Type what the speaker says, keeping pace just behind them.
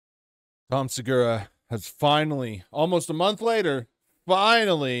Tom Segura has finally, almost a month later,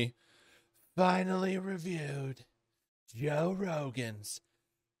 finally reviewed Joe Rogan's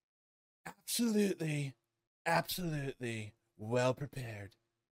absolutely well prepared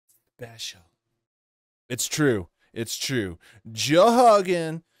special. It's true. It's true. Joe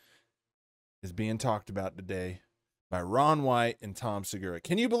Rogan is being talked about today by Ron White and Tom Segura.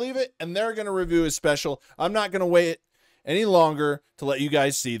 Can you believe it? And they're going to review his special. I'm not going to wait any longer to let you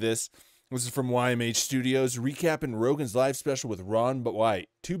guys see this. This is from YMH Studios, recapping Rogan's live special with Ron White.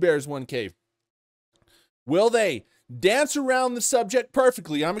 2 Bears, 1 Cave. Will they dance around the subject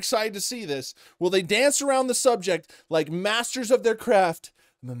perfectly? I'm excited to see this. Will they dance around the subject like masters of their craft?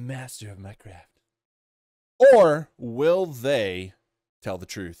 I'm a master of my craft. Or will they tell the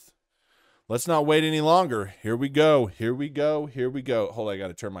truth? Let's not wait any longer. Here we go. Here we go. Here we go. Hold on, I got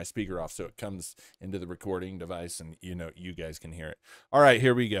to turn my speaker off so it comes into the recording device and you guys can hear it. All right,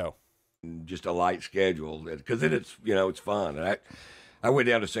 here we go. Just a light schedule because then it's it's fun. And I went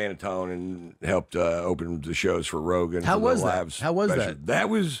down to San Antonio and helped open the shows for Rogan. How was that? That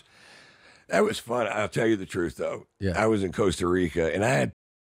was fun. I'll tell you the truth though. Yeah. I was in Costa Rica and I had.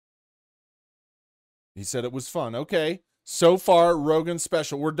 He said it was fun. Okay. So far, Rogan's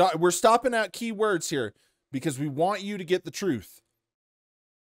special. We're stopping at key words here because we want you to get the truth.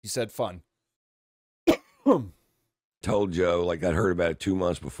 He said fun. Told Joe, like I'd heard about it 2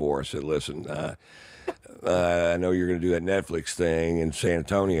 months before. I said, listen, I know you're going to do that Netflix thing in San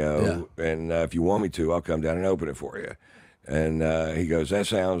Antonio, and if you want me to, I'll come down and open it for you. And he goes, that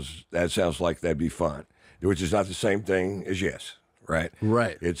sounds like that'd be fun, which is not the same thing as yes, right?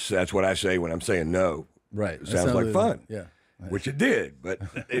 Right. That's what I say when I'm saying no. Right. It sounds like fun. Yeah. Which it did, but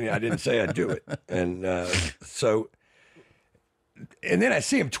I didn't say I'd do it. And and then I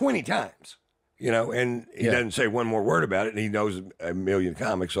see him 20 times. And he doesn't say one more word about it, and he knows a million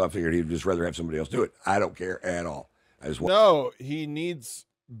comics, so I figured he'd just rather have somebody else do it. I don't care at all. No, he needs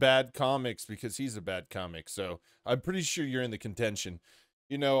bad comics because he's a bad comic, so I'm pretty sure you're in the contention.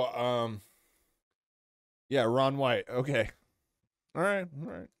 Yeah, Ron White. Okay. All right.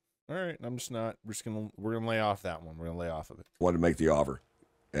 I'm just not. We're gonna lay off that one. We're gonna lay off of it. Wanted to make the offer,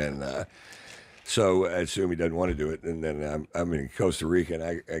 and so I assume he doesn't want to do it. And then I'm in Costa Rica, and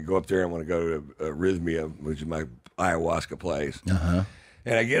I go up there. I want to go to Arrhythmia, which is my ayahuasca place. Uh-huh.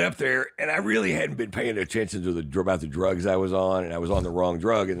 And I get up there, and I really hadn't been paying attention to about the drugs I was on, and I was on the wrong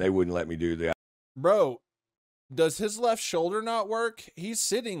drug, and they wouldn't let me do the. Bro, does his left shoulder not work? He's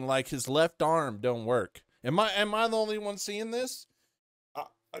sitting like his left arm don't work. Am I the only one seeing this?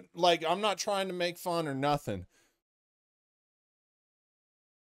 Like, I'm not trying to make fun or nothing.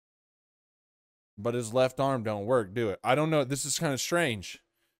 But his left arm don't work, do it? I don't know. This is kind of strange.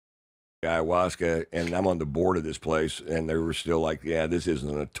 Ayahuasca, and I'm on the board of this place, and they were still like, yeah, this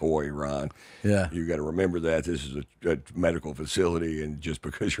isn't a toy, Ron. Yeah. You got to remember that this is a medical facility, and just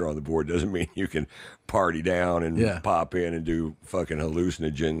because you're on the board doesn't mean you can party down and pop in and do fucking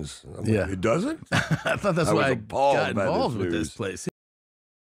hallucinogens. Like, it doesn't? I thought that's why I got involved with this place.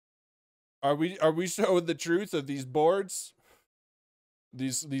 Are we showing the truth of these boards?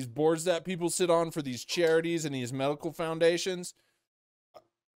 These boards that people sit on for these charities and these medical foundations?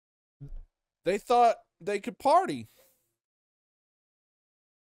 They thought they could party.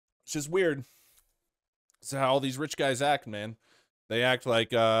 It's just weird. It's how all these rich guys act, man. They act like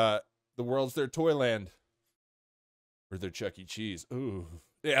the world's their toyland. Or their Chuck E. Cheese. Ooh.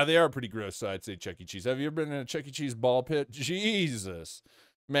 Yeah, they are pretty gross, so I'd say Chuck E. Cheese. Have you ever been in a Chuck E. Cheese ball pit? Jesus.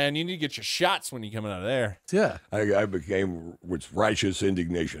 Man, you need to get your shots when you're coming out of there. Yeah. I became with righteous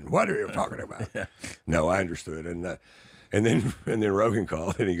indignation. What are you talking about? No, I understood. And then Rogan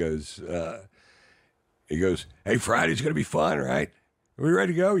called and he goes, hey, Friday's going to be fun, right? Are we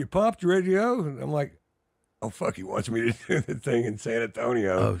ready to go? You pumped? You ready to go? And I'm like, oh, fuck, he wants me to do the thing in San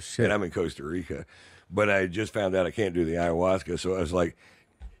Antonio. Oh, shit. And I'm in Costa Rica. But I just found out I can't do the ayahuasca. So I was like,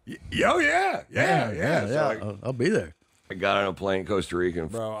 yeah. So I'll be there. I got on a plane in Costa Rica.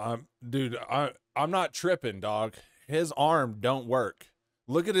 Bro, I'm not tripping, dog. His arm don't work.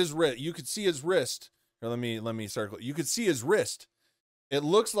 Look at his wrist. You could see his wrist. Here, let me circle. You could see his wrist. It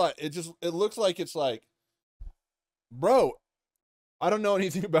looks like it's like, bro, I don't know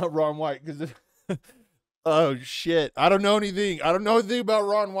anything about Ron White because oh shit. I don't know anything about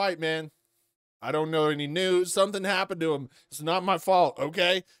Ron White, man. I don't know any news. Something happened to him. It's not my fault,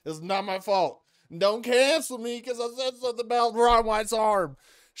 okay? It's not my fault. Don't cancel me because I said something about Ron White's arm.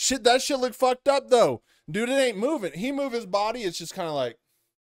 Shit, that shit look fucked up though. Dude, it ain't moving. He move his body, it's just kind of like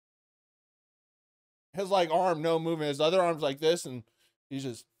his like arm, no movement. His other arm's like this, and he's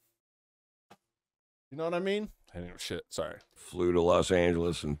just, you know what I mean? Shit, sorry. Flew to Los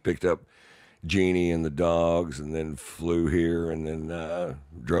Angeles and picked up Jeannie and the dogs, and then flew here, and then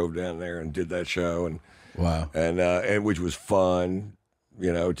drove down there and did that show, and wow, and which was fun.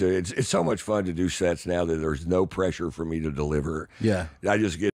 You know, it's so much fun to do sets now that there's no pressure for me to deliver. Yeah, I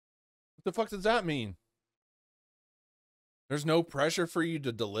just get. What the fuck does that mean? There's no pressure for you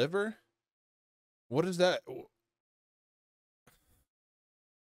to deliver? What is that?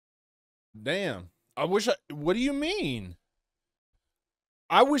 Damn. What do you mean?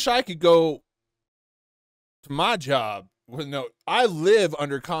 I wish I could go to my job. No, I live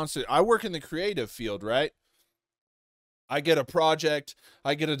under constant. I work in the creative field, right? I get a project,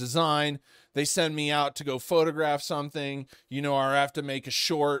 I get a design, they send me out to go photograph something, you know, or I have to make a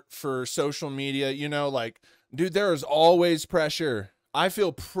short for social media, you know, like, dude, there is always pressure. I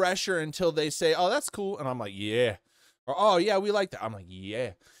feel pressure until they say, oh, that's cool. And I'm like, yeah. Or, oh, yeah, we like that. I'm like,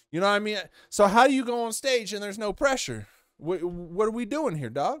 yeah. You know what I mean? So how do you go on stage and there's no pressure? What are we doing here,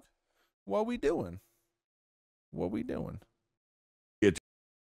 dog? What are we doing? What are we doing? Get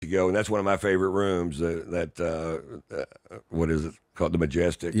to go, and that's one of my favorite rooms. What is it called? The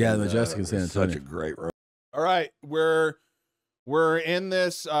Majestic. Yeah, the Majestic in San Antonio. Such a great room. All right, we're in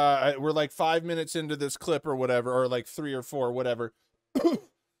this. We're like 5 minutes into this clip or whatever, or like 3 or 4, whatever.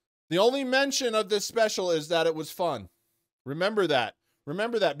 The only mention of this special is that it was fun. Remember that.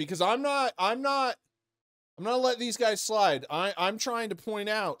 Remember that, because I'm not gonna let these guys slide. I'm trying to point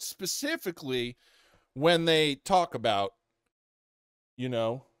out specifically when they talk about, you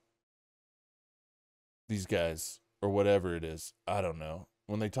know, these guys or whatever it is. I don't know.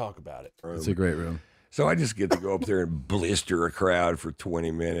 When they talk about it. It's a great room. So I just get to go up there and blister a crowd for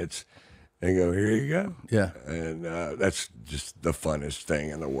 20 minutes and go, here you go. Yeah. And that's just the funnest thing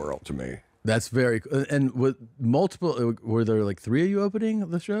in the world to me. That's very cool. And with multiple, were there like 3 of you opening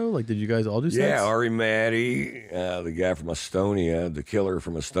the show? Like, did you guys all do sets? Yeah, Ari Matty, the guy from Estonia, the killer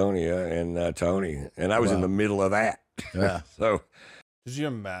from Estonia, and Tony. And I was in the middle of that. Yeah. So, could you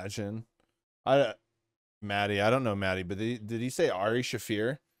imagine? Matty, I don't know Matty, but did he say Ari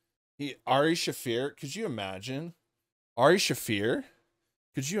Shaffir? Ari Shaffir, could you imagine? Ari Shaffir?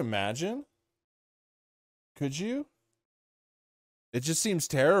 Could you imagine? Could you? It just seems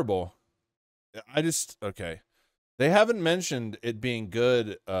terrible. Okay. They haven't mentioned it being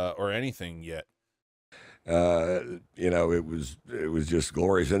good or anything yet. You know, it was just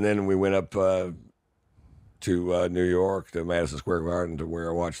glorious. And then we went up to New York, to Madison Square Garden, to where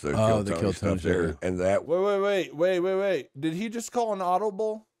I watched the Kill Tony stuff there. And that. Wait. Did he just call an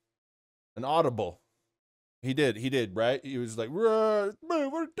audible? An audible. He did, right? He was like,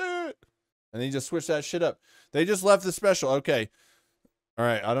 and he just switched that shit up. They just left the special. Okay. All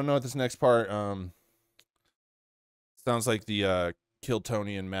right. I don't know what this next part sounds like. The Kill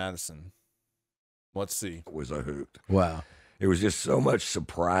Tony and Madison. Let's see. It was a hoot. Wow. It was just so much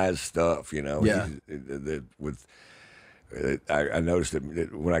surprise stuff, you know. Yeah. I noticed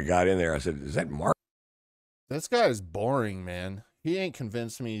that when I got in there, I said, is that Mark? This guy is boring, man. He ain't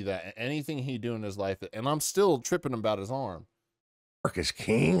convinced me that anything he do in his life, and I'm still tripping about his arm. Marcus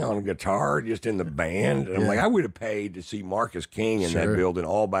King on guitar, just in the band. And I'm like, I would have paid to see Marcus King in that building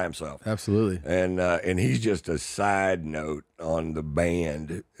all by himself. Absolutely. And he's just a side note on the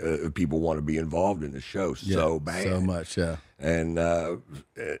band. People want to be involved in the show so bad. So much, yeah. And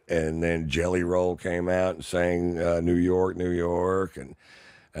then Jelly Roll came out and sang New York, New York. And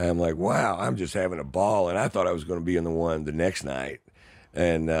I'm like, wow, I'm just having a ball. And I thought I was going to be in the one the next night.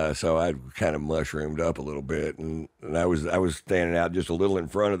 And so I kind of mushroomed up a little bit, and I was standing out just a little in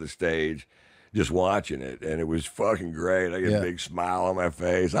front of the stage, just watching it, and it was fucking great. I get a big smile on my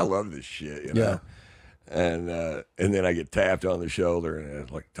face. I love this shit, you know. And then I get tapped on the shoulder, and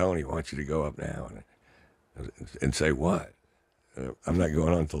it's like, Tony, I want you to go up now and say what? I'm not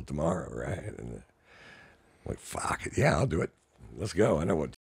going on until tomorrow, right? And I'm like, fuck it, yeah, I'll do it. Let's go. I know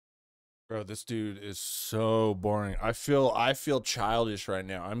what. Bro, this dude is so boring. I feel childish right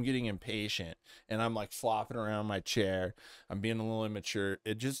now. I'm getting impatient, and I'm like flopping around my chair. I'm being a little immature.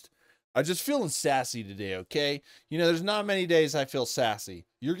 I just feeling sassy today, okay? You know, there's not many days I feel sassy.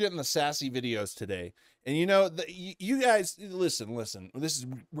 You're getting the sassy videos today. And you know, you guys, listen.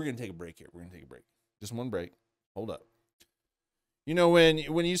 We're going to take a break here. We're going to take a break. Just one break. Hold up. You know, when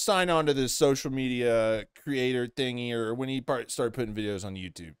you sign on to this social media creator thingy, or when you start putting videos on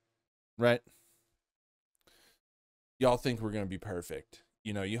YouTube, right? Y'all think we're going to be perfect.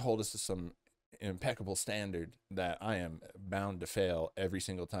 You know, you hold us to some impeccable standard that I am bound to fail every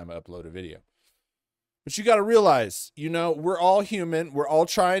single time I upload a video. But you got to realize, you know, we're all human. We're all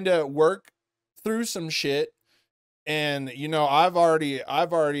trying to work through some shit. And, you know,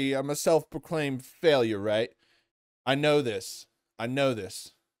 I'm a self-proclaimed failure, right? I know this. I know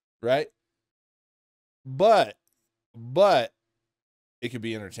this, right? But it could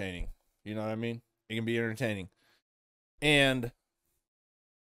be entertaining. You know what I mean? It can be entertaining. And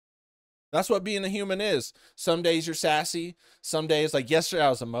that's what being a human is. Some days you're sassy. Some days, like yesterday, I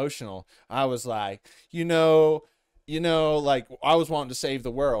was emotional. I was like, like I was wanting to save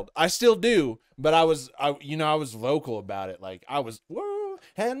the world. I still do, but I was vocal about it. Like I was, whoa,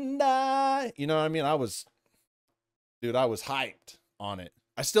 and you know what I mean? I was hyped on it.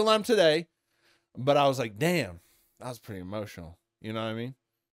 I still am today, but I was like, damn, that was pretty emotional. You know what I mean?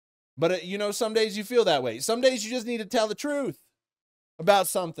 But some days you feel that way. Some days you just need to tell the truth about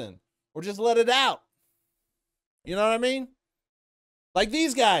something or just let it out. You know what I mean? Like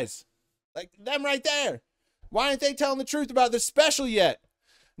these guys, like them right there. Why aren't they telling the truth about this special yet?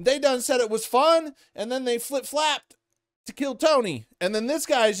 They done said it was fun, and then they flip-flapped to kill Tony. And then this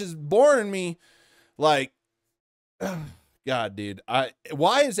guy's just boring me like, God, dude.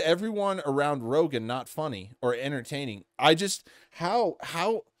 Why is everyone around Rogan not funny or entertaining? I just, how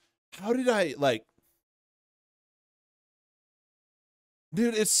did I, like,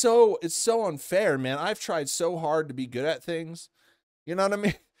 dude, it's so unfair, man. I've tried so hard to be good at things. You know what I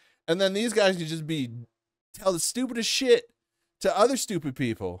mean? And then these guys can just tell the stupidest shit to other stupid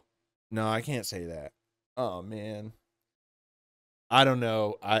people. No, I can't say that. Oh, man. I don't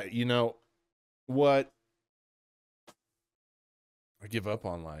know. You know what? I give up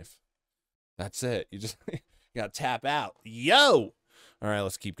on life. That's it. You just you gotta tap out. Yo! All right,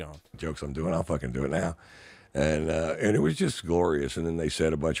 let's keep going. Jokes I'm doing, I'll fucking do it now. And it was just glorious. And then they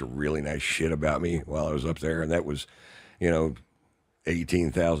said a bunch of really nice shit about me while I was up there. And that was,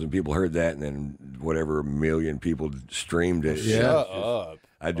 18,000 people heard that. And then whatever million people streamed it. Shut up.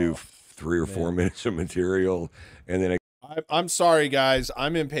 I do 3 or 4 minutes of material. And then I'm sorry, guys.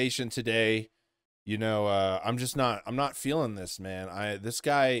 I'm impatient today. I'm not feeling this, man. This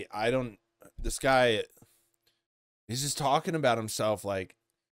guy, he's just talking about himself, like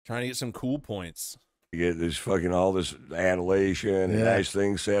trying to get some cool points. You get this fucking, all this adulation and nice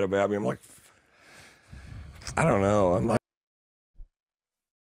things said about me. I'm like, I don't know. I'm like,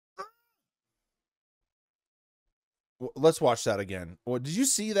 let's watch that again. Well, did you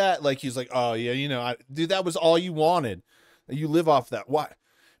see that? Like, he's like, oh yeah, dude, that was all you wanted. You live off that. Why,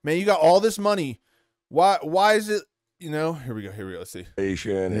 man? You got all this money. Why is it, here we go. Let's see.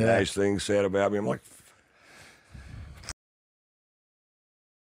 And nice things said about me. I'm like,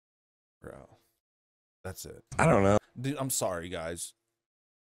 bro, that's it. I don't know. Dude, I'm sorry, guys.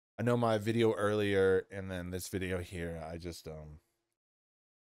 I know my video earlier and then this video here. I just,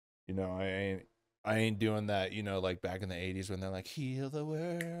 I ain't doing that, like back in the 80s when they're like, heal the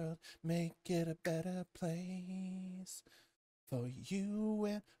world, make it a better place for you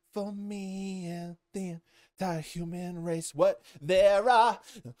and for me and the entire human race. What? There are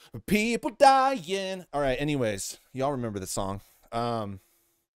people dying. All right, anyways, y'all remember the song.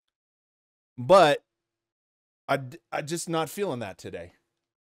 But I just not feeling that today.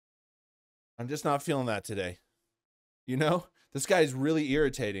 I'm just not feeling that today. This guy is really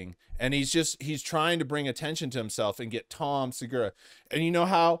irritating, and he's trying to bring attention to himself and get Tom Segura. And you know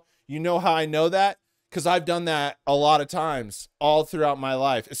how I know that? Because I've done that a lot of times all throughout my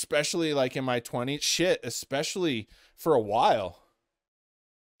life, especially like in my 20s. Shit, especially for a while.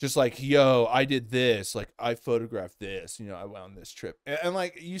 Just like, yo, I did this. Like, I photographed this. I went on this trip. And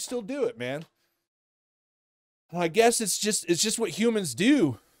like, you still do it, man. Well, I guess it's just what humans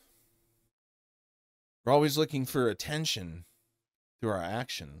do. We're always looking for attention through our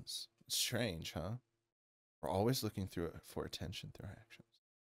actions. It's strange, huh? We're always looking for attention through our actions.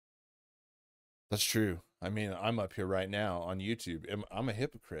 That's true. I mean, I'm up here right now on YouTube. I'm a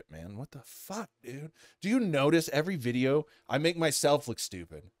hypocrite, man. What the fuck, dude? Do you notice every video I make myself look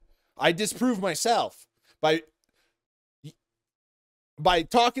stupid? I disprove myself by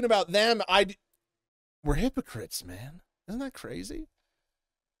talking about them. We're hypocrites, man. Isn't that crazy?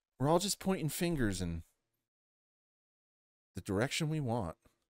 We're all just pointing fingers in the direction we want,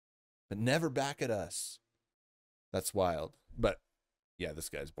 but never back at us. That's wild. But yeah, this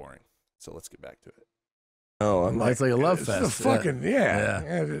guy's boring. So let's get back to it. Oh, It's like a love fest. It's fucking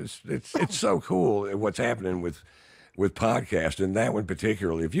it's so cool what's happening with podcasting. That one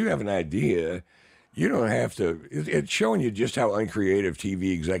particularly. If you have an idea, you don't have to. It's showing you just how uncreative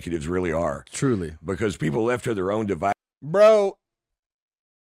TV executives really are. Truly, because people left to their own device. Bro,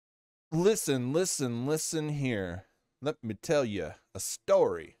 listen here. Let me tell you a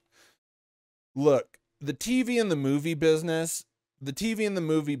story. Look, the TV and the movie business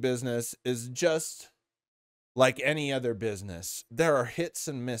is just like any other business, there are hits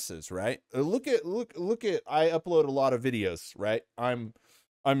and misses, right? Look at I upload a lot of videos, right? I'm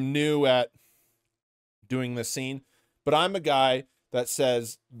new at doing this scene, but I'm a guy that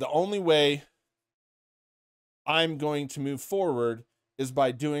says the only way I'm going to move forward is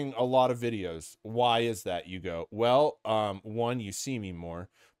by doing a lot of videos. Why is that? You go, well, one, you see me more,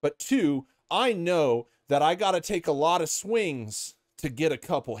 but two, I know that I got to take a lot of swings to get a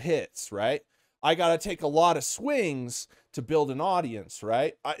couple hits, right? I got to take a lot of swings to build an audience,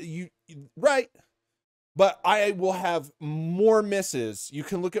 right? Right. But I will have more misses. You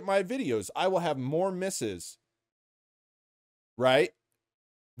can look at my videos. I will have more misses, right,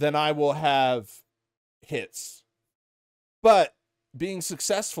 than I will have hits. But being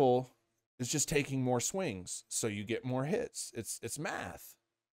successful is just taking more swings, so you get more hits. It's math,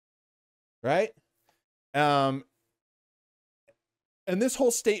 right? And this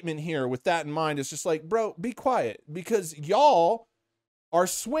whole statement here, with that in mind, is just like, bro, be quiet, because y'all are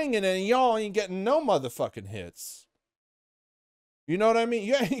swinging and y'all ain't getting no motherfucking hits. You know what I mean?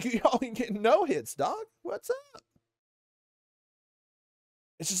 Y'all ain't getting no hits, dog. What's up?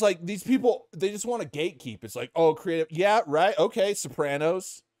 It's just like these people, they just want to gatekeep. It's like, oh, creative. Yeah, right. Okay.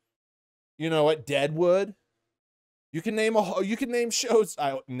 Sopranos. You know what? Deadwood. You can name shows.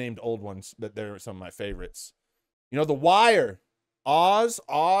 I named old ones, but they're some of my favorites. You know, The Wire, Oz.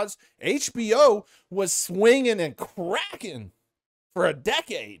 HBO was swinging and cracking for a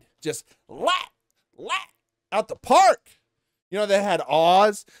decade. Just lat out the park. You know, they had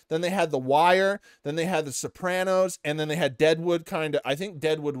Oz, then they had The Wire, then they had The Sopranos, and then they had Deadwood, kind of. I think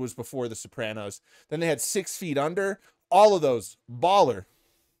Deadwood was before The Sopranos. Then they had 6 Feet Under. All of those, baller.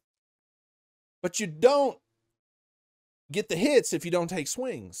 But you don't get the hits if you don't take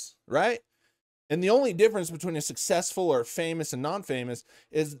swings, right? And the only difference between a successful or famous and non-famous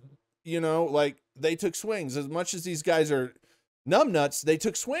is, you know, like, they took swings. As much as these guys are numbnuts, they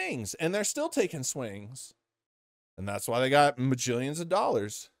took swings, and they're still taking swings. And that's why they got majillions of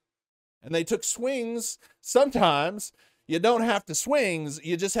dollars. And they took swings. Sometimes you don't have to swings.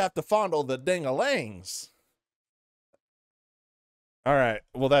 You just have to fondle the ding-a-langs. All right.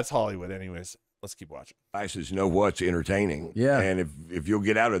 Well, that's Hollywood anyways. Let's keep watching. ISIS know what's entertaining. Yeah. And if you'll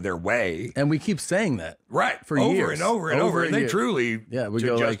get out of their way. And we keep saying that. Right. For over years. And over. And they years. truly, yeah, we to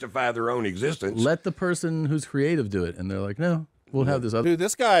go justify their own existence. Let the person who's creative do it. And they're like, no. We'll have this other. Dude,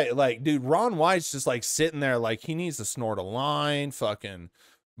 this guy, like, Ron White's just like sitting there like he needs to snort a line, fucking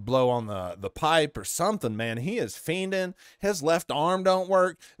blow on the pipe or something, man. He is fiending. His left arm don't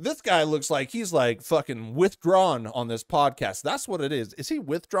work. This guy looks like he's like fucking withdrawn on this podcast. That's what it is. Is he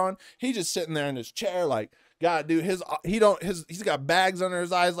withdrawn? He just sitting there in his chair like, God, dude, he's got bags under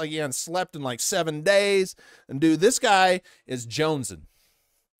his eyes like he hasn't slept in like 7 days. And dude, this guy is jonesing.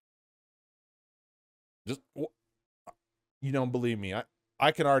 Just... You don't believe me.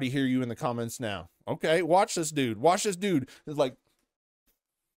 I can already hear you in the comments now. Okay, watch this dude. Watch this dude. It's like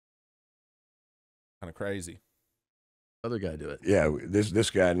kind of crazy. Other guy do it. Yeah, this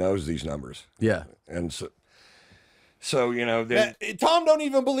guy knows these numbers. Yeah. And so you know, Tom don't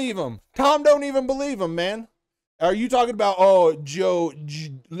even believe him. Tom don't even believe him, man. Are you talking about, oh, Joe,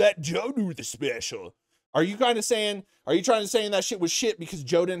 let Joe do the special? Are you trying to say that shit was shit because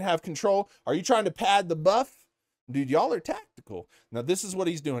Joe didn't have control? Are you trying to pad the buff? Dude, y'all are tactical. Now, this is what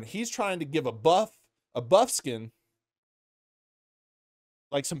he's doing. He's trying to give a buff skin,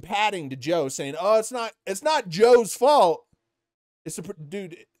 like some padding to Joe, saying, oh, it's not Joe's fault.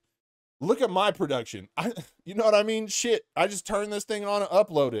 Dude, look at my production. You know what I mean? Shit, I just turn this thing on and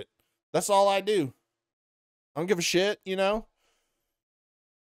upload it. That's all I do. I don't give a shit, you know?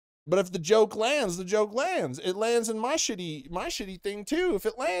 But if the joke lands, the joke lands. It lands in my shitty thing too. If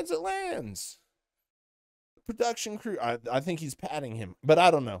it lands, it lands. Production crew, I think he's patting him, but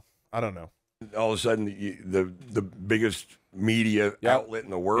I don't know. All of a sudden, the biggest media outlet in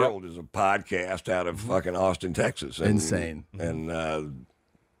the world is a podcast out of fucking Austin, Texas. Insane. And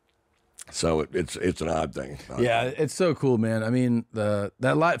so it's an odd thing. Yeah, it's so cool, man. I mean,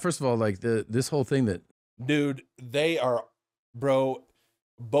 first of all, like this whole thing that, dude, they are, bro.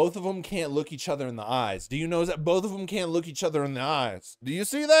 Both of them can't look each other in the eyes. Do you know that both of them can't look each other in the eyes? Do you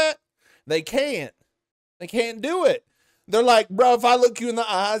see that? They can't. They can't do it. They're like, bro, if I look you in the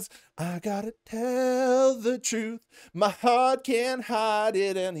eyes, I gotta tell the truth. My heart can't hide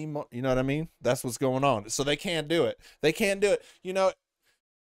it anymore. You know what I mean? That's what's going on. So they can't do it. They can't do it. You know,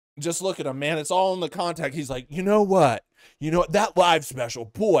 just look at him, man. It's all in the contact. He's like, you know what? That live special,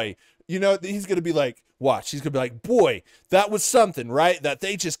 boy, You know, he's going to be like, watch, he's going to be like, boy, that was something, right? That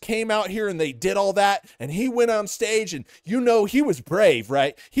they just came out here and they did all that. And he went on stage and, you know, he was brave,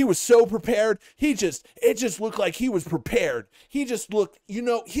 right? He was so prepared. It just looked like he was prepared. He just looked, you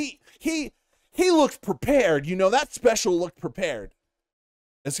know, he looked prepared. You know, that special looked prepared.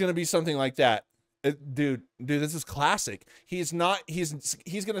 It's going to be something like that. Dude, this is classic. He's going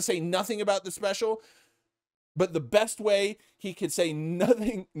to say nothing about the special, but the best way he could say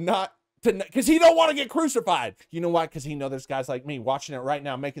nothing, because he don't want to get crucified. You know why? Because he know there's guys like me watching it right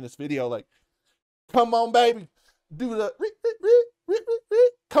now, making this video like, come on, baby. Do the,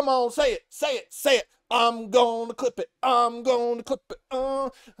 come on, say it. I'm going to clip it.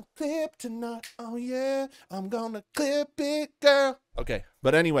 Clip tonight. Oh, yeah. I'm going to clip it, girl. Okay.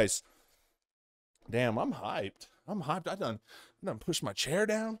 But anyways, damn, I'm hyped. I done pushed my chair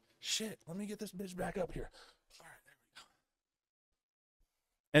down. Shit. Let me get this bitch back up here. All right, there we go.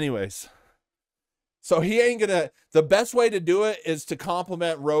 Anyways, so he ain't gonna, the best way to do it is to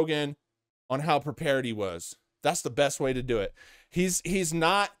compliment Rogan on how prepared he was. That's the best way to do it. He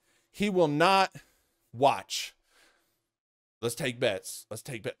will not watch. Let's take bets.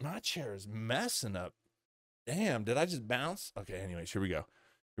 My chair is messing up. Damn, did I just bounce? Okay, anyways, here we go.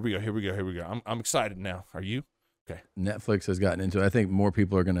 I'm excited now. Are you? Okay. Netflix has gotten into it. I think more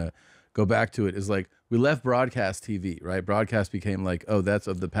people are going to go back to it. Is like, we left broadcast TV, right? Broadcast became like, oh, that's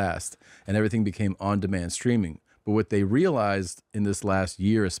of the past. And everything became on-demand streaming. But what they realized in this last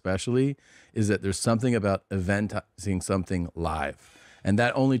year especially is that there's something about eventing something live. And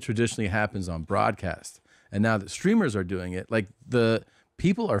that only traditionally happens on broadcast. And now that streamers are doing it, like the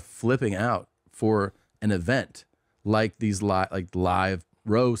people are flipping out for an event like these live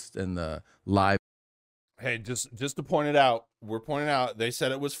roast and the live. Hey, just to point it out, we're pointing out, they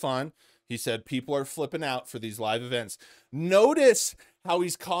said it was fun. He said people are flipping out for these live events. Notice how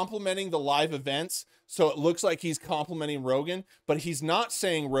he's complimenting the live events, so it looks like he's complimenting Rogan, but he's not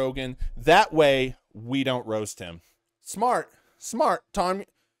saying Rogan. That way, we don't roast him. Smart, Tom.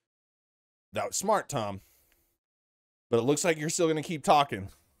 That was smart, Tom. But it looks like you're still going to keep talking.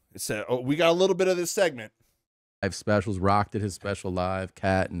 It said, oh, we got a little bit of this segment. Live specials, Rock did his special live,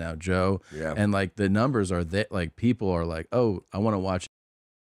 Cat, and now Joe. Yeah. And like the numbers are there, like people are like, oh, I want to watch.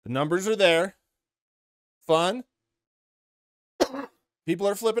 The numbers are there. Fun. People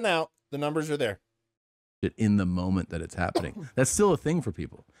are flipping out. The numbers are there. It in the moment that it's happening. That's still a thing for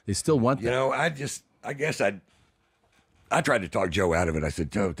people. They still want that. You know, I guess I tried to talk Joe out of it. I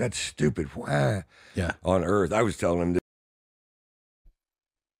said, Joe, that's stupid. Why? Yeah. On earth. I was telling him that.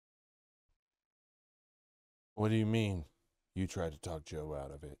 What do you mean you tried to talk Joe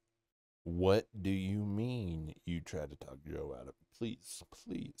out of it? What do you mean you tried to talk Joe out of it? Please.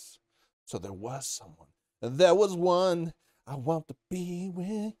 So there was someone. There was one. I want to be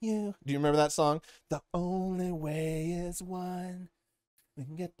with you. Do you remember that song? The only way is one. We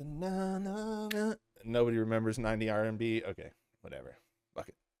can get the na-na-na. Nobody remembers 90 R&B. Okay, whatever. Fuck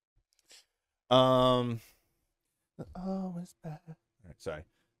it. Always back. All right, sorry.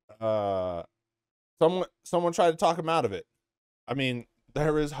 Someone tried to talk him out of it. I mean,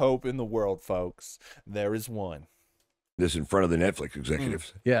 there is hope in the world, folks. There is one. This in front of the Netflix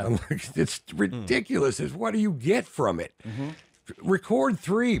executives. Yeah. I'm like, it's ridiculous. It's what do you get from it? Record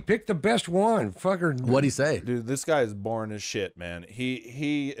 3. Pick the best one. Fucker. What'd he say? Dude, this guy is boring as shit, man.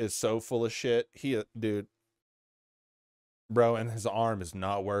 He is so full of shit. Dude. Bro, and his arm is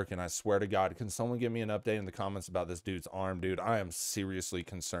not working. I swear to God. Can someone give me an update in the comments about this dude's arm, dude? I am seriously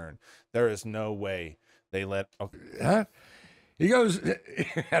concerned. There is no way they let... Okay. Huh? He goes,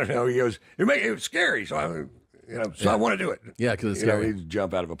 I don't know. He goes, it was scary. So I want to do it. Yeah, because it's scary. He's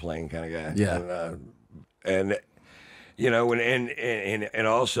jump out of a plane kind of guy. Yeah. And you know, and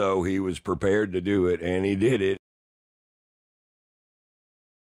also he was prepared to do it, and he did it.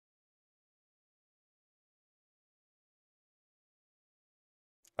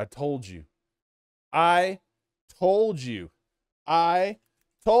 I told you. I told you.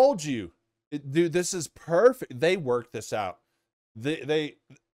 Dude, this is perfect. They worked this out. They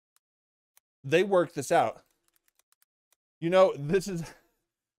worked this out. You know, this is...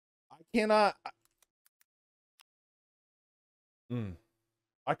 I cannot...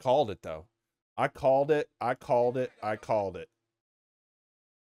 I called it, though. I called it.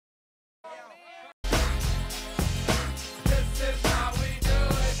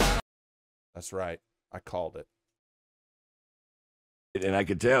 That's right. I called it. And I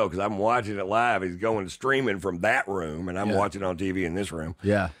could tell because I'm watching it live. He's going streaming from that room, and I'm watching on TV in this room.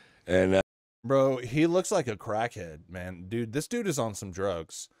 Yeah. And bro, he looks like a crackhead, man. Dude, this dude is on some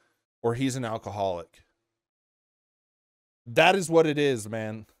drugs, or he's an alcoholic. That is what it is,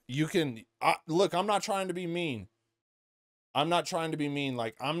 man. You can look, I'm not trying to be mean. I'm not trying to be mean.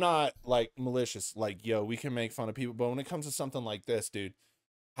 Like, I'm not like malicious. Like, yo, we can make fun of people. But when it comes to something like this, dude,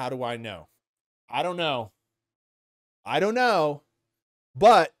 how do I know? I don't know. I don't know.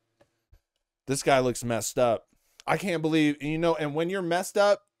 But this guy looks messed up. I can't believe, you know, and when you're messed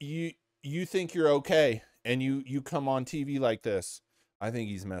up, you think you're okay. And you come on TV like this. I think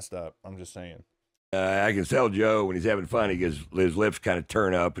he's messed up. I'm just saying. I can tell Joe when he's having fun, his lips kind of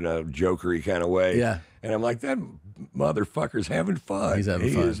turn up in a jokery kind of way. Yeah. And I'm like, that motherfucker's having fun. He's having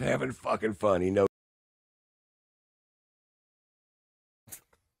fun. He is having fucking fun. He knows.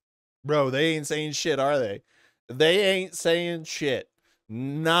 Bro, they ain't saying shit, are they? They ain't saying shit.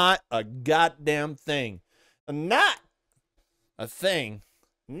 Not a goddamn thing. Not a thing.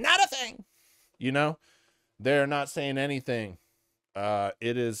 Not a thing. You know? They're not saying anything.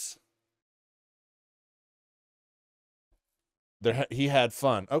 It is... He had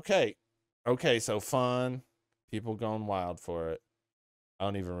fun. Okay, so fun. People going wild for it. I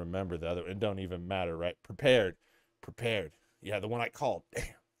don't even remember the other. It don't even matter, right? Prepared. Yeah, the one I called. Damn,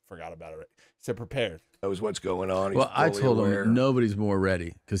 forgot about it. Right? He said prepared. Knows what's going on. He's Well, I fully told aware. him nobody's more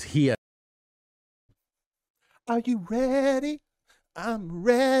ready because he had. Are you ready? I'm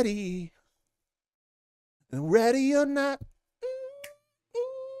ready. Ready or not?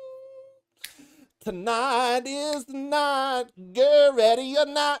 Tonight is the night, girl, ready or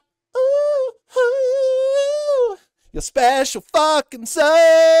not? Ooh, ooh, your special fucking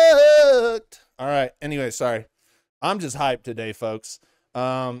sucked. All right. Anyway, sorry. I'm just hyped today, folks.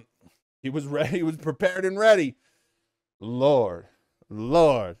 He was ready. He was prepared and ready. Lord.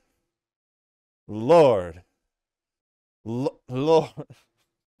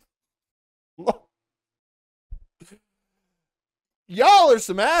 Y'all are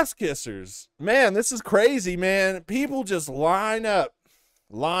some ass kissers. Man, this is crazy, man. People just line up,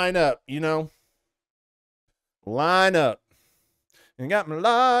 you know? Line up. And got me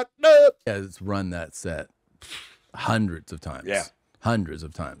locked up. Has run that set hundreds of times. Yeah. Hundreds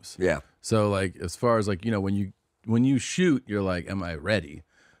of times. Yeah. So like as far as like, you know, when you shoot, you're like, am I ready?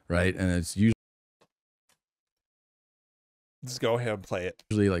 Right? And it's usually Just go ahead and play it.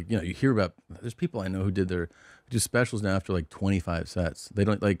 like, you know, you hear about there's people I know who do specials now after like 25 sets. They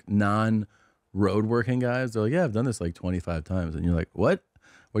don't like non-road working guys. They're like, yeah, I've done this like 25 times. And you're like, what?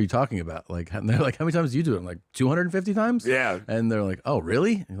 What are you talking about? Like, and they're like, how many times do you do it? I'm like, 250 times? Yeah. And they're like, oh,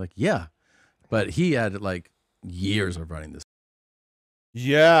 really? And you're like, yeah. But he had like years of running this.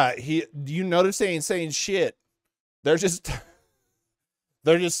 Yeah, you notice they ain't saying shit. They're just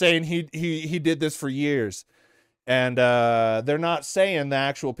saying he did this for years. And they're not saying the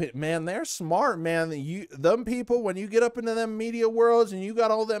actual man. They're smart, man. Them people, when you get up into them media worlds and you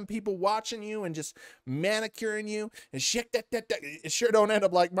got all them people watching you and just manicuring you and shit, that it sure don't end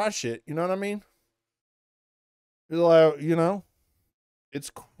up like my shit. You know what I mean? You know,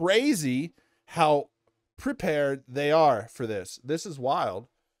 it's crazy how prepared they are for this. This is wild.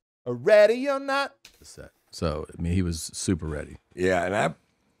 Ready or not? Set. So I mean, he was super ready. Yeah, and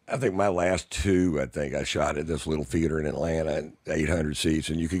I think my last two, I shot at this little theater in Atlanta, 800 seats,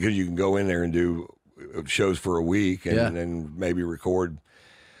 and you can go in there and do shows for a week and then maybe record,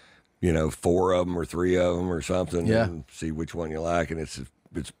 you know, 4 of them or 3 of them or something, and see which one you like, and it's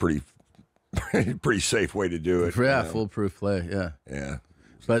pretty safe way to do it. Yeah, you know? foolproof play. Yeah, yeah.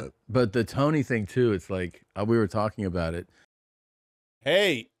 But the Tony thing too. It's like we were talking about it.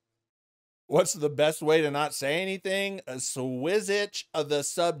 Hey. What's the best way to not say anything? A swizzage of the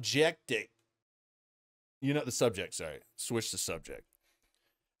subjectic. You know, the subject, sorry. Switch the subject.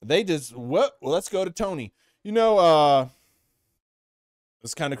 They just, what? Well, let's go to Tony. You know,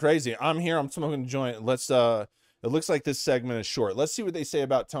 it's kind of crazy. I'm here, I'm smoking a joint. Let's, it looks like this segment is short. Let's see what they say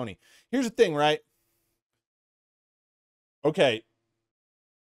about Tony. Here's the thing, right? Okay.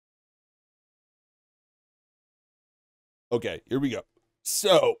 Okay, here we go.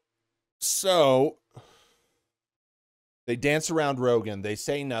 So they dance around Rogan. They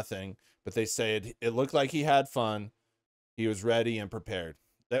say nothing, but they say it looked like he had fun. He was ready and prepared.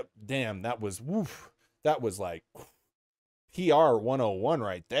 That was woof. That was like PR 101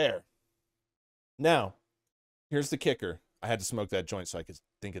 right there. Now, here's the kicker. I had to smoke that joint so I could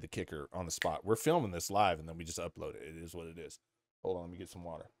think of the kicker on the spot. We're filming this live and then we just upload it. It is what it is. Hold on, let me get some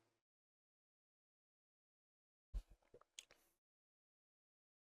water.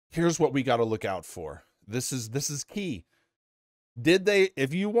 Here's what we got to look out for. This is key. Did they,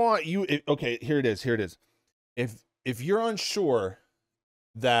 okay, here it is. If you're unsure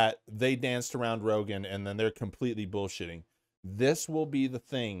that they danced around Rogan and then they're completely bullshitting, this will be the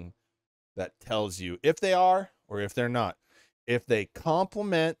thing that tells you if they are or if they're not. if they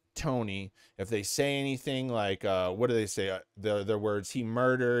compliment Tony, if they say anything like, what do they say? Their words, he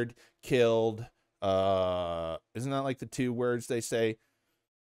murdered, killed. Isn't that like the 2 words they say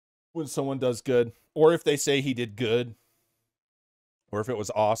when someone does good? Or if they say he did good, or if it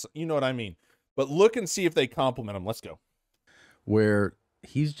was awesome, you know what I mean? But look and see if they compliment him. Let's go. Where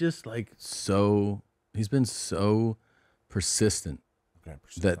he's just like he's been so persistent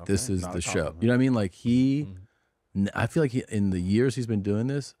that this is the show. You know what I mean? Like I feel like in the years he's been doing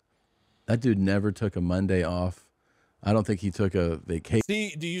this, that dude never took a Monday off. I don't think he took a vacation.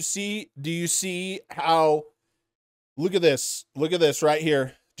 See, do you see how, look at this right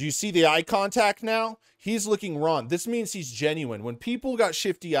here. Do you see the eye contact now? He's looking wrong. This means he's genuine. When people got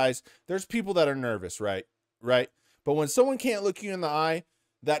shifty eyes, there's people that are nervous, right? But when someone can't look you in the eye,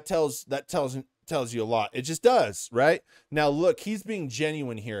 that tells you a lot. It just does, right? Now look, he's being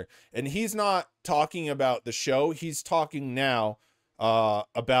genuine here, and he's not talking about the show. He's talking now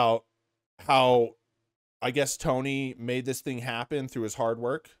about how, I guess, Tony made this thing happen through his hard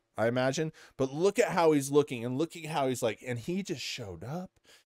work, I imagine. But look at how he's looking, and looking how he's like, and he just showed up,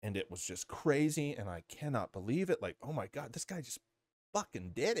 and it was just crazy, and I cannot believe it. Like, oh my God, this guy just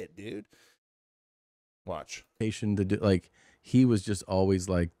fucking did it, dude. Watch. Like, he was just always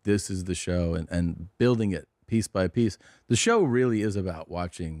like, this is the show, and building it piece by piece. The show really is about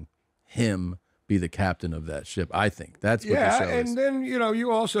watching him be the captain of that ship. I think that's what the show is. And then, you know, you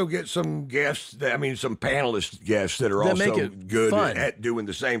also get some guests, some panelist guests that are also good at doing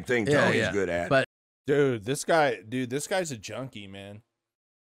the same thing Tony's good at. But dude, this guy's a junkie, man.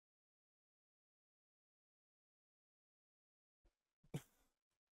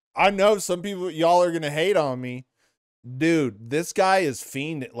 I know some people, y'all are gonna hate on me, dude. This guy is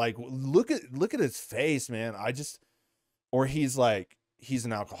fiend. Like, look at his face, man. Or he's like, he's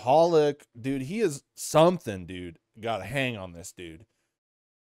an alcoholic, dude. He is something, dude. Gotta hang on this dude,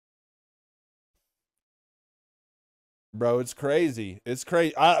 bro. It's crazy. It's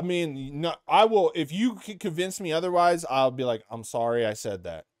crazy. I mean, no, I will. If you can convince me otherwise, I'll be like, I'm sorry I said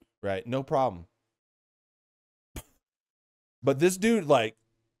that. Right? No problem. But this dude, like,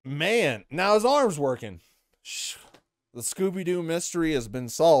 man, now his arm's working. The Scooby-Doo mystery has been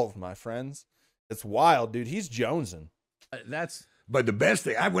solved, my friends. It's wild, dude. He's jonesing. But the best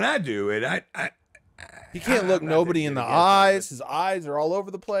thing, when I do it, he can't look nobody in the eyes. His eyes are all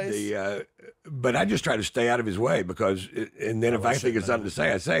over the place. But I just try to stay out of his way because, and then if I think it's something to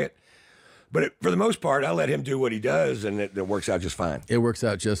say, I say it. But for the most part, I let him do what he does, and it works out just fine. It works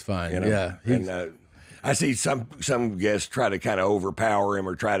out just fine. You know? Yeah. And I see some guests try to kind of overpower him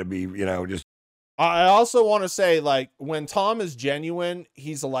or try to be, just. I also want to say, like, when Tom is genuine,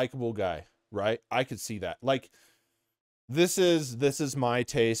 he's a likable guy, right? I could see that. Like, this is my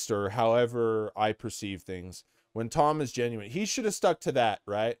taste, or however I perceive things. When Tom is genuine, he should have stuck to that,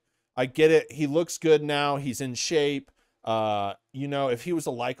 right? I get it. He looks good now. He's in shape. If he was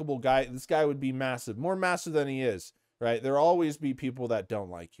a likable guy, this guy would be massive, more massive than he is, right? There'll always be people that don't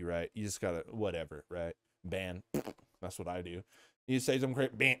like you, right? You just gotta, whatever, right? Ban. That's what I do. You say something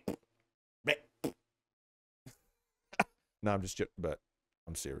great, ban. No, I'm just joking, but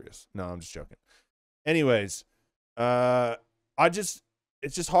I'm serious. No, I'm just joking. Anyways, it's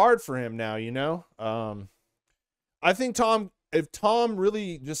just hard for him now, I think if Tom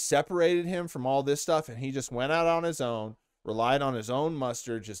really just separated him from all this stuff and he just went out on his own, relied on his own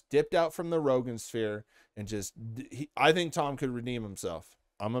mustard, just dipped out from the Rogan sphere, and I think Tom could redeem himself.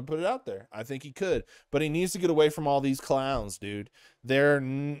 I'm going to put it out there. I think he could, but he needs to get away from all these clowns, dude.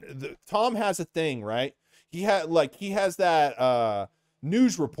 Tom has a thing, right? He has that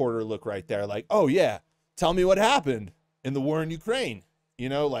news reporter look right there. Like, oh yeah, tell me what happened in the war in Ukraine.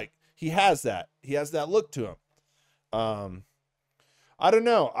 Like, he has that look to him. I don't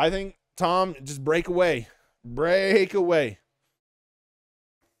know. I think Tom, just break away. Okay,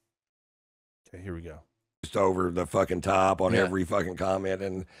 here we go. Just over the fucking top on every fucking comment,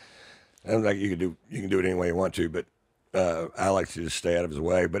 and like you can do it any way you want to, but I like to just stay out of his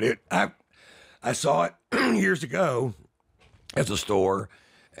way. But I saw it years ago at the store,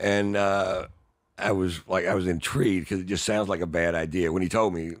 and I was intrigued because it just sounds like a bad idea. When he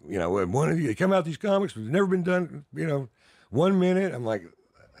told me, one of you come out these comics, it's never been done, 1 minute. I'm like,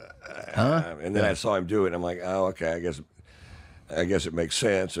 and then I saw him do it, and I'm like, oh, okay, I guess it makes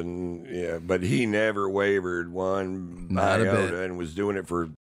sense. And yeah, but he never wavered one iota and was doing it for.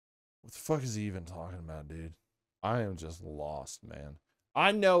 What the fuck is he even talking about, dude? I am just lost, man.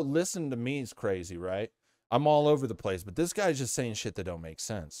 I know, listen to me is crazy, right? I'm all over the place, but this guy's just saying shit that don't make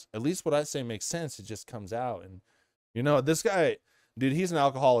sense. At least what I say makes sense. It just comes out. And, this guy, dude, he's an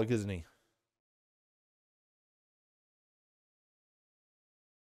alcoholic, isn't he?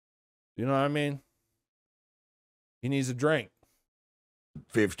 You know what I mean? He needs a drink.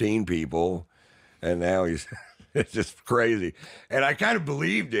 15 people, and now he's it's just crazy. And I kind of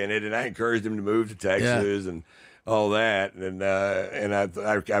believed in it, and I encouraged him to move to Texas and all that, and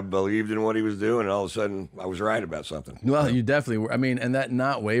I believed in what he was doing, and all of a sudden I was right about something. Well, you definitely were. I mean, and that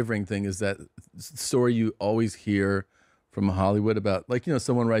not wavering thing is that story you always hear from Hollywood about, like, you know,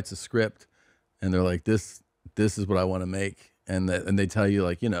 someone writes a script and they're like, this is what I want to make, and they tell you,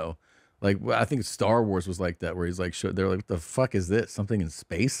 like, you know, like, I think Star Wars was like that, where he's like, they're like, what the fuck is this? Something in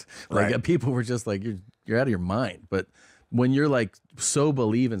space? Like, Right. people were just like, you're out of your mind. But when you're like so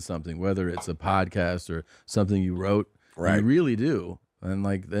believe in something, whether it's a podcast or something you wrote, Right. you really do, and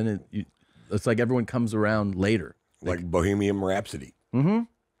like then it's like everyone comes around later. Like Bohemian Rhapsody. Mm-hmm.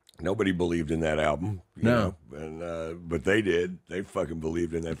 Nobody believed in that album, you No. know, and but they did. They fucking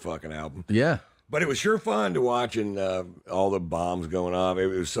believed in that fucking album. Yeah. But it was sure fun to watching all the bombs going off. It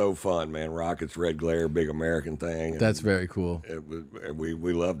was so fun, man. Rockets, red glare, big American thing. That's very cool. It was,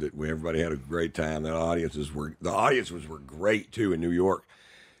 we loved it. Everybody had a great time. The audiences were great too in New York.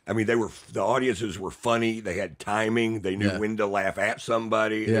 I mean, the audiences were funny. They had timing. They knew when to laugh at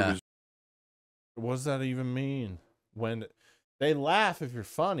somebody. Yeah. What does that even mean? When they laugh if you're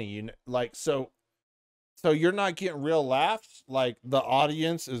funny, you know, like, so you're not getting real laughs. Like, the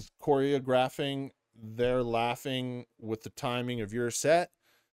audience is choreographing their laughing with the timing of your set.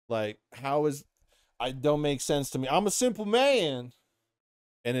 Like, I don't make sense to me. I'm a simple man,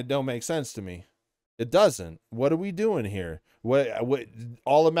 and it don't make sense to me. It doesn't. What are we doing here? What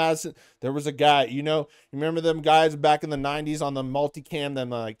all of Madison? There was a guy, you know, you remember them guys back in the 90s on the multicam,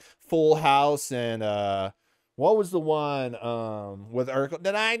 them like Full House, and what was the one with Urkel?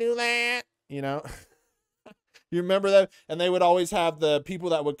 Did I do that? You know. You remember that? And they would always have the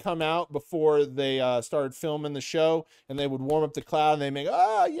people that would come out before they started filming the show, and they would warm up the crowd, and they make,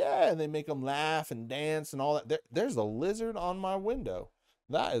 oh yeah, and they make them laugh and dance and all that. There's a lizard on my window.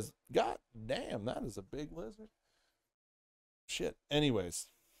 That is, god damn, that is a big lizard. Shit. Anyways,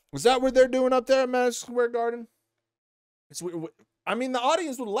 is that what they're doing up there at Madison Square Garden? I mean, the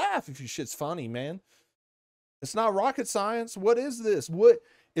audience would laugh if your shit's funny, man. It's not rocket science. What is this?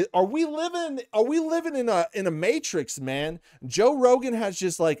 Are we living in a matrix, man? Joe Rogan has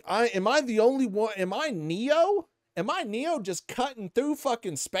just like, am I the only one? Am I Neo? Am I Neo just cutting through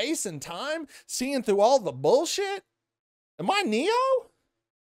fucking space and time, seeing through all the bullshit? Am I Neo?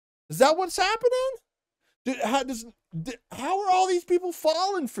 Is that what's happening? Dude, how are all these people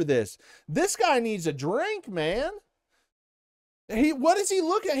falling for this? This guy needs a drink, man. What is he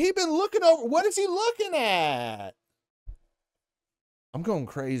looking at? He been looking over. What is he looking at? I'm going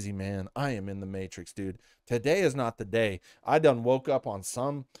crazy, man. I am in the matrix, dude. Today is not the day. I done woke up on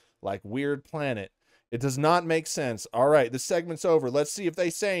some like weird planet. It does not make sense. All right, this segment's over. Let's see if they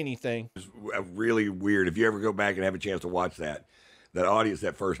say anything. It was really weird. If you ever go back and have a chance to watch that audience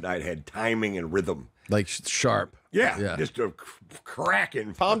that first night had timing and rhythm. Like sharp. Yeah. Just a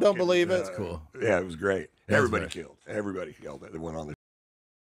cracking. Tom don't believe it. That's cool. Yeah, it was great. That's Everybody very... killed. Everybody killed. That went on the.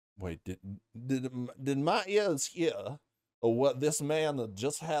 Wait, did my ears hear what this man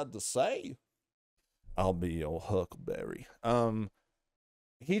just had to say? I'll be your huckleberry.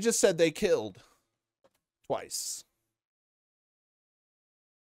 He just said they killed twice.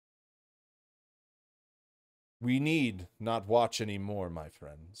 We need not watch anymore, my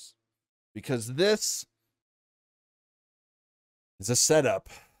friends, because this is a setup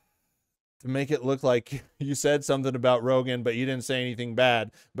to make it look like you said something about Rogan, but you didn't say anything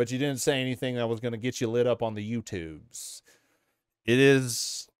bad, but you didn't say anything that was going to get you lit up on the YouTubes.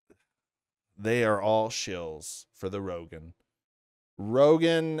 They are all shills for the Rogan.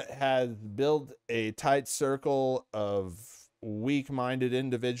 Rogan has built a tight circle of weak-minded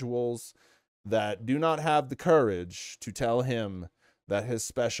individuals that do not have the courage to tell him that his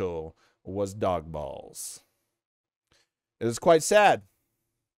special was dog balls. It is quite sad.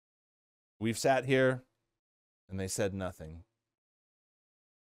 We've sat here and they said nothing.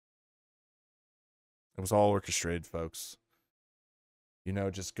 It was all orchestrated, folks. You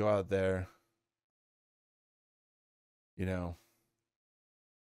know, just go out there. You know,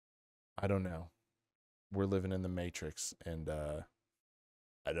 I don't know. We're living in the Matrix, and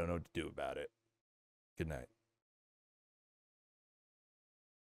I don't know what to do about it. Good night.